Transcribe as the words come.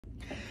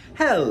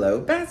Hello,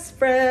 best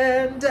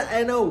friend,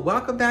 and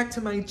welcome back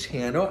to my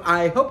channel.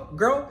 I hope,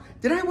 girl,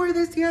 did I wear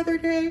this the other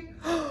day?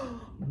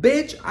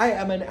 Bitch, I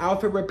am an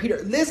outfit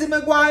repeater. Lizzie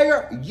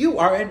McGuire, you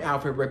are an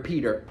outfit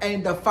repeater.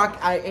 And the fuck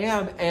I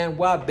am, and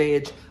what,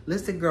 bitch?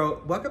 Listen,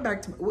 girl, welcome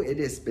back to it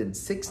has been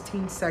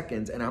 16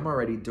 seconds, and I'm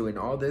already doing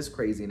all this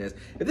craziness.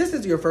 If this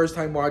is your first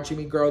time watching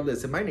me, girl,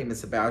 listen, my name is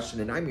Sebastian,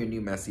 and I'm your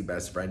new messy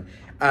best friend.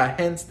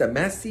 Hence the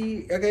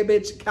messy, okay,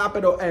 bitch,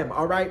 capital M,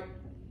 all right?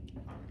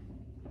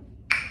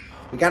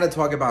 We got to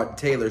talk about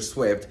Taylor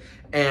Swift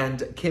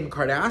and Kim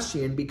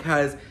Kardashian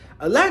because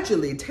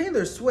allegedly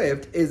Taylor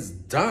Swift is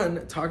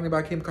done talking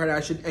about Kim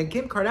Kardashian and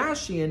Kim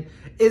Kardashian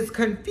is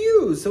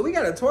confused. So we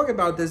got to talk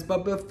about this.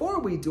 But before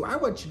we do, I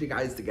want you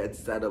guys to get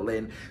settled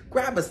in,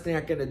 grab a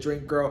snack and a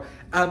drink, girl.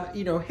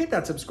 Hit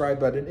that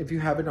subscribe button if you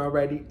haven't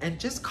already and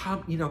just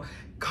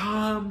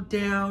calm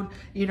down,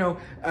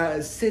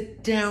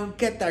 sit down,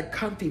 get that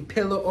comfy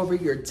pillow over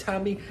your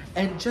tummy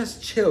and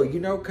just chill,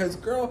 because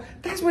girl,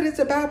 that's what it's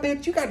about,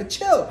 bitch. You gotta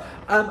chill.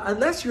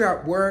 Unless you're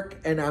at work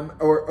and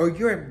or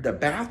you're in the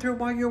bathroom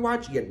while you're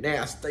watching it,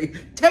 nasty.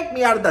 Take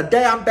me out of the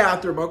damn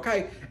bathroom,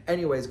 okay?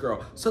 Anyways,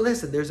 girl, so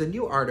listen, there's a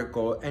new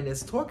article and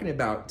it's talking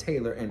about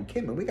Taylor and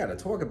Kim, and we got to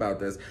talk about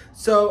this.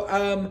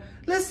 So,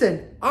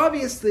 listen,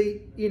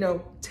 obviously,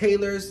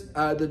 Taylor's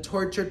The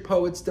Tortured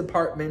Poets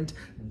Department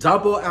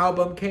double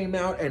album came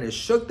out and it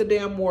shook the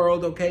damn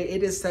world, okay?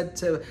 It is said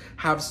to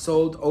have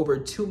sold over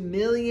 2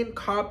 million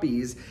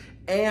copies.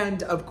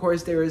 And of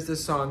course, there is the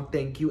song,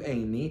 Thank You,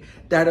 Aimee,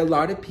 that a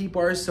lot of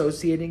people are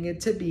associating it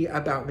to be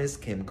about Miss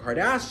Kim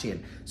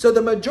Kardashian. So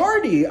the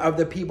majority of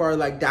the people are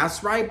like,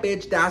 that's right,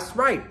 bitch, that's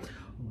right.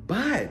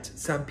 But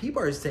some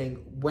people are saying,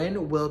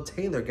 when will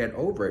Taylor get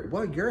over it?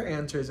 Well, your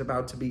answer is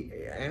about to be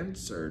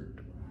answered.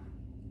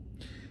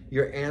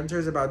 Your answer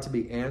is about to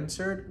be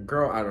answered?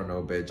 Girl, I don't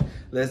know, bitch.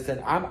 Listen,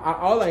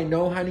 all I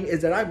know, honey,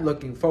 is that I'm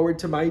looking forward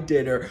to my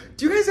dinner.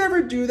 Do you guys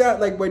ever do that?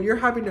 Like when you're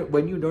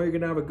when you know you're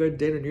gonna have a good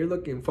dinner and you're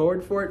looking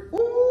forward for it?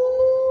 Ooh.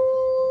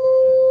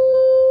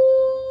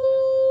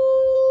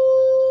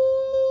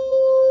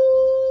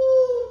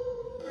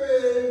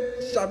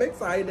 I'm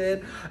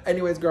excited.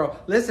 Anyways,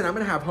 girl, listen, I'm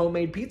gonna have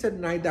homemade pizza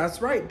tonight.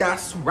 That's right.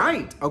 That's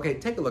right. Okay,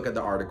 take a look at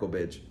the article,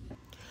 bitch.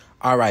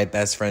 All right,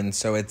 best friend.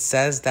 So it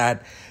says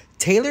that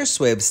Taylor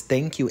Swift's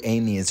Thank You,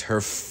 Aimee is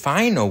her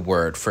final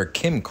word for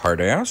Kim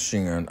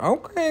Kardashian.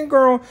 Okay,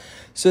 girl.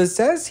 So it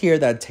says here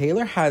that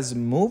Taylor has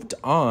moved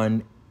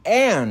on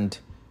and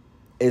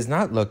is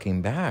not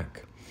looking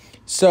back.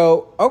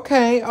 So,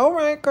 okay, all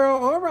right,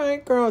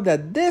 girl,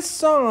 that this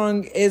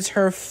song is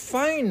her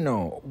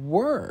final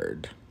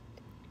word.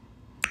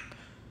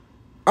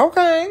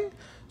 Okay.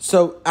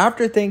 So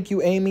after Thank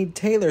You, Aimee,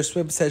 Taylor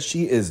Swift says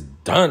she is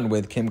done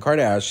with Kim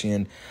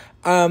Kardashian.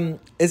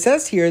 It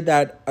says here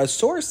that a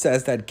source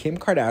says that Kim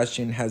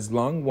Kardashian has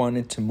long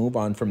wanted to move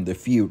on from the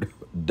feud.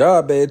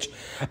 Duh, bitch.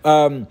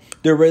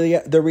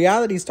 The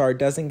reality star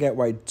doesn't get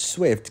why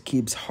Swift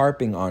keeps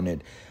harping on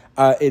it.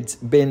 It's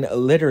been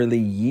literally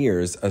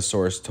years, a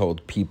source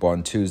told People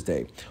on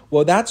Tuesday.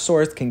 Well, that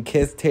source can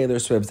kiss Taylor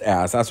Swift's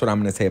ass. That's what I'm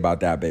going to say about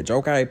that, bitch,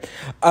 okay?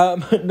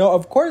 No,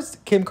 of course,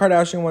 Kim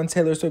Kardashian wants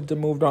Taylor Swift to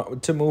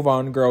move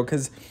on, girl,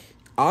 because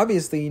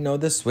obviously,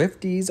 the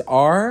Swifties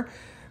are...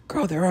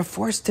 Girl, they're a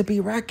force to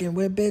be reckoned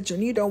with, bitch,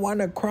 and you don't want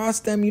to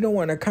cross them. You don't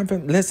want to come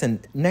from... Listen,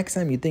 next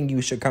time you think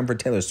you should come for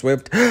Taylor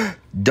Swift,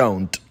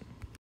 don't.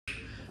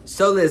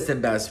 So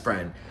listen, best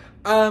friend.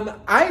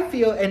 I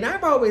feel, and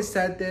I've always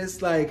said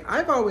this,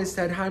 I've always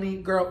said, honey,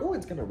 girl, oh,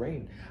 it's going to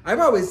rain. I've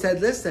always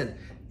said, listen,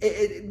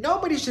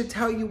 nobody should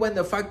tell you when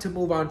the fuck to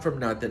move on from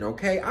nothing,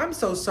 okay? I'm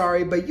so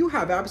sorry, but you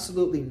have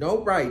absolutely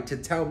no right to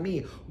tell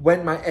me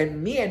when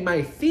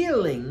my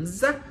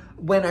feelings...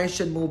 when I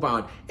should move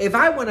on. If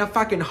I want to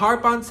fucking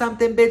harp on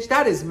something, bitch,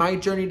 that is my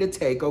journey to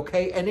take,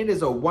 okay? And it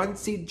is a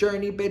one-seat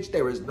journey, bitch.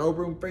 There is no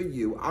room for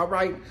you, all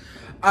right?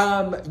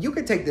 You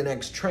can take the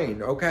next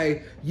train,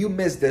 okay? You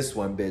missed this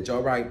one, bitch,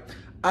 all right?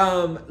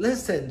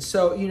 Listen,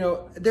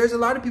 so, there's a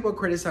lot of people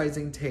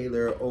criticizing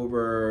Taylor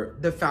over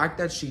the fact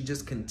that she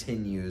just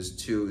continues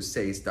to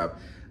say stuff.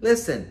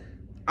 Listen,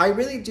 I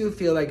really do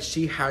feel like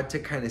she had to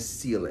kind of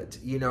seal it,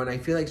 and I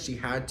feel like she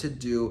had to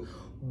do...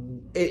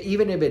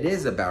 even if it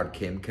is about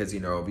Kim, because,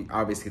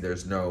 obviously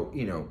there's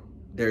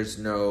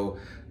no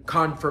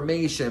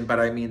confirmation, but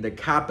I mean, the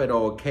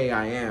capital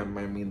K-I-M,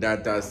 I mean,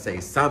 that does say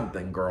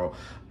something, girl.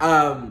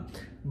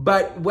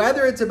 But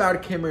whether it's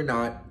about Kim or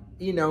not,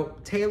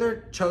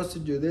 Taylor chose to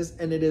do this,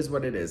 and it is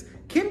what it is.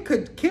 Kim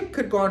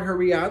could go on her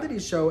reality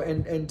show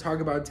and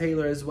talk about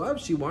Taylor as well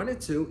if she wanted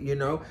to,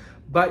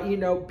 but,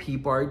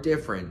 people are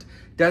different.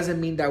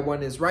 Doesn't mean that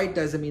one is right.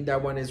 Doesn't mean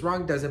that one is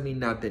wrong. Doesn't mean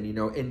nothing,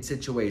 in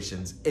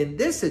situations. In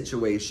this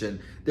situation,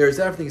 there's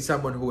definitely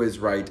someone who is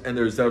right, and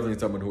there's definitely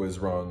someone who is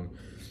wrong.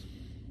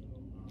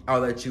 I'll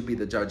let you be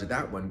the judge of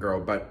that one,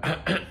 girl. But,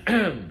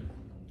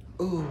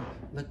 ooh,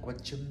 Look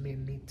what you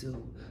made me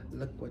do.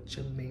 Look what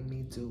you made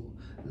me do.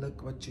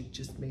 Look what you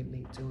just made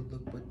me do.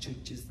 Look what you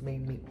just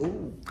made me.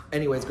 Ooh.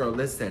 Anyways, girl,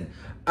 listen.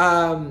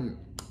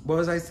 What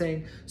was I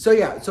saying? So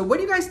yeah, so what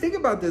do you guys think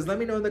about this? Let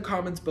me know in the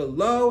comments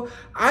below.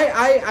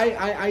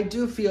 I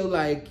do feel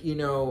like, you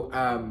know,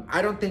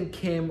 I don't think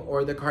Kim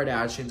or the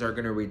Kardashians are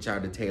gonna reach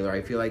out to Taylor.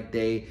 I feel like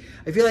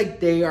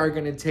they are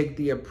gonna take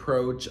the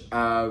approach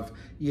of,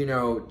 you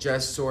know,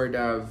 just sort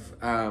of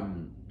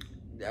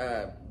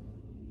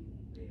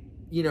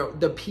you know,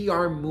 the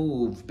PR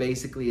move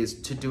basically is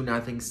to do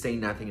nothing, say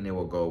nothing, and it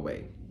will go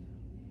away.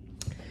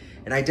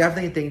 And I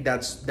definitely think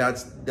that's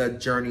the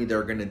journey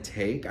they're gonna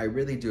take. I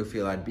really do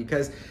feel that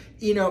because,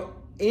 you know,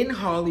 in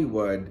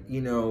Hollywood, you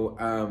know,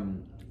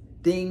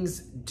 things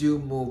do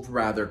move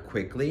rather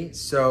quickly.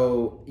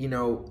 So, you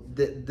know,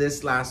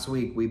 this last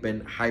week we've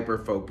been hyper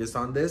focused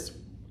on this.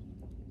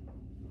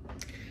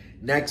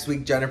 Next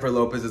week, Jennifer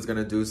Lopez is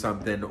gonna do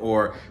something,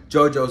 or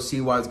JoJo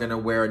Siwa is gonna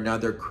wear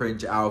another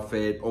cringe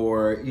outfit,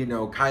 or, you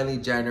know,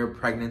 Kylie Jenner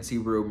pregnancy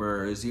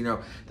rumors. You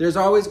know, there's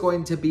always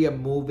going to be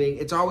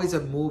it's always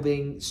a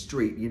moving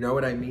street, you know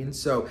what I mean?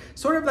 So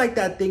sort of like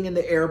that thing in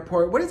the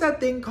airport. What is that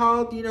thing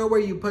called, you know, where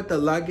you put the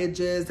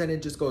luggages and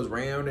it just goes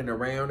round and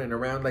around and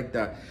around, like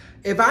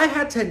if I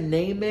had to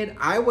name it,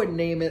 I would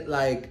name it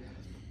like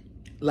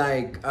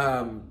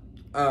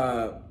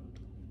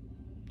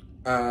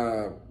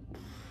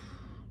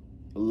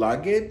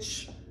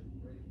luggage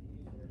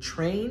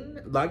train,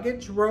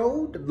 luggage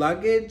road,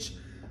 luggage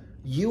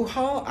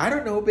U-Haul. I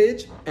don't know,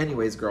 bitch.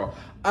 Anyways, girl.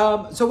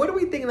 So what do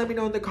we think? Let me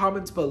know in the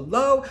comments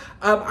below.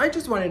 I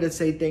just wanted to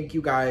say thank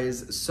you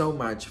guys so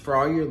much for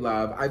all your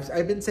love.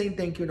 I've been saying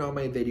thank you in all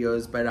my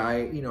videos, but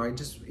I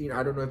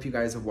don't know if you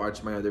guys have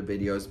watched my other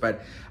videos,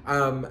 but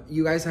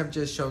you guys have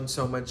just shown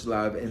so much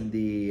love in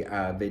the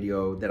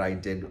video that I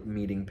did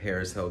meeting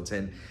Paris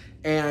Hilton.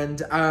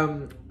 And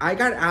I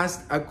got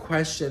asked a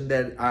question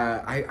that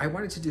I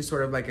wanted to do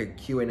sort of like a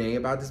Q&A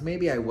about this.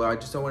 Maybe I will. I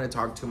just don't want to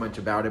talk too much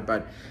about it.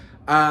 But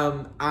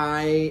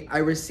I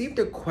received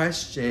a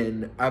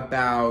question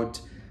about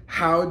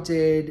how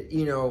did,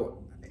 you know,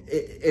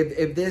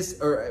 if this,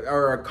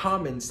 or a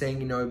comment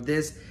saying, you know, if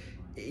this,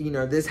 you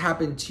know, this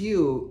happened to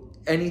you,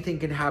 anything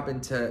can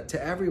happen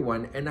to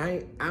everyone. And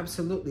I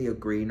absolutely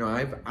agree. You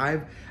know,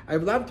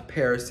 I've loved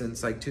Paris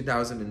since like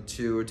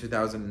 2002 or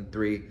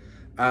 2003.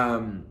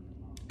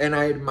 And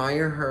I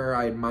admire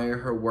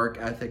her work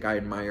ethic, I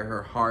admire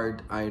her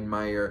heart, I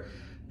admire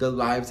the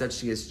lives that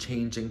she is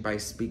changing by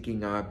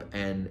speaking up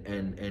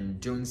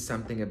and doing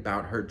something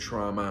about her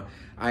trauma.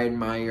 I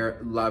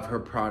love her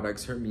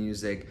products, her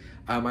music.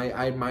 I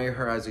admire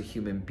her as a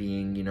human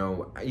being. You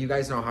know, you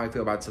guys know how I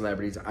feel about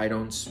celebrities. I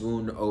don't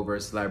swoon over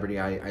a celebrity.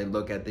 I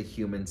look at the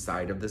human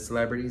side of the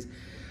celebrities.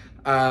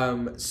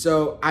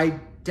 So I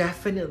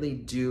definitely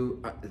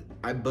do,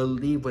 I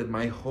believe with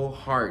my whole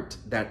heart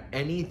that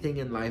anything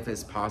in life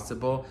is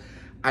possible.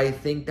 I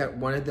think that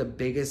one of the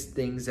biggest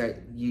things that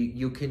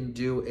you can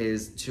do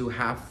is to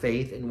have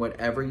faith in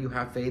whatever you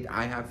have faith.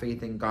 I have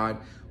faith in God.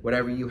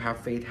 Whatever you have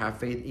faith,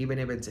 even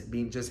if it's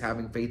just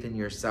having faith in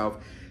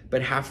yourself,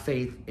 but have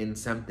faith in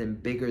something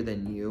bigger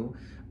than you,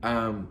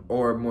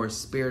 or more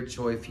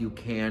spiritual if you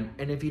can.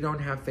 And if you don't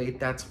have faith,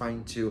 that's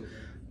fine too.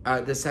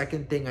 The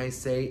second thing I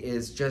say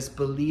is just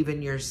believe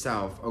in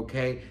yourself,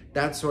 okay?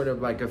 That's sort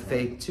of like a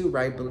faith too,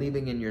 right?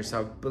 Believing in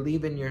yourself.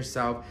 Believe in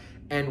yourself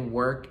and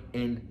work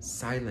in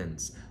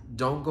silence.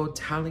 Don't go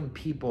telling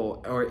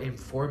people or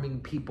informing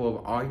people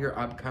of all your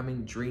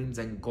upcoming dreams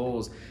and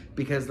goals,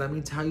 because let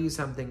me tell you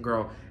something,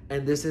 girl,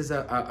 and this is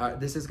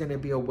this is going to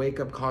be a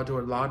wake-up call to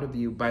a lot of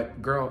you,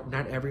 but girl,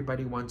 not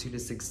everybody wants you to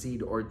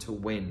succeed or to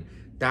win.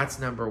 That's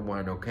number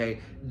one, okay?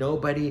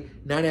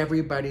 Not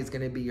everybody's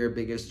gonna be your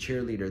biggest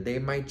cheerleader. They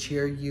might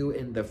cheer you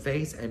in the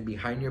face and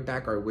behind your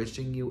back are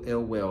wishing you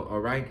ill will, all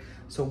right?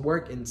 So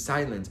work in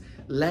silence.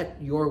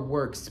 Let your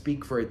work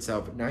speak for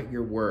itself, not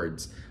your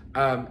words.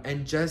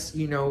 And just,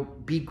 you know,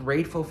 be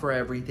grateful for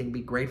everything. Be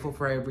grateful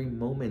for every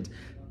moment.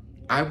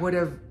 I would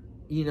have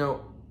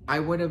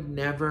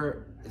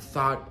never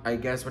thought, I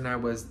guess, when I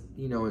was,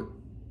 you know,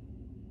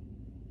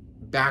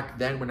 back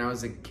then when I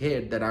was a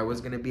kid, that I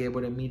was going to be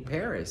able to meet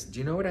Paris. Do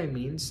you know what I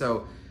mean?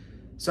 So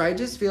I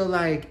just feel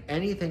like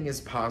anything is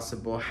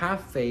possible.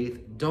 Have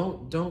faith.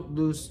 Don't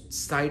lose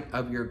sight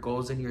of your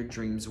goals and your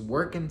dreams.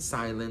 Work in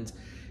silence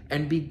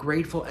and be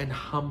grateful and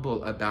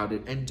humble about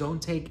it. And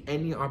don't take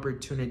any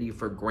opportunity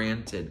for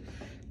granted.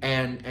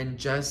 And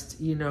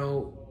just, you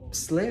know,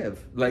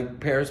 live,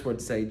 like Paris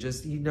would say.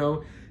 Just, you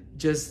know,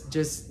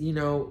 just, you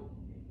know,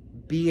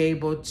 be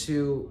able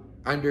to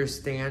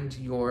understand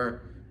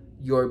your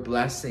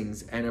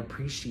blessings and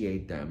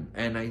appreciate them.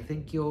 And I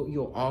think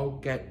you'll all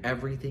get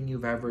everything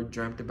you've ever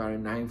dreamt about.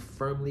 And I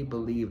firmly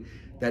believe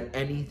that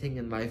anything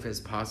in life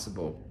is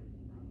possible.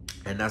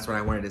 And that's what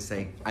I wanted to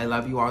say. I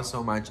love you all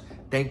so much.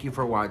 Thank you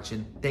for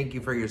watching. Thank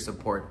you for your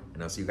support.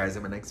 And I'll see you guys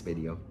in my next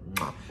video.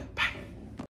 Bye.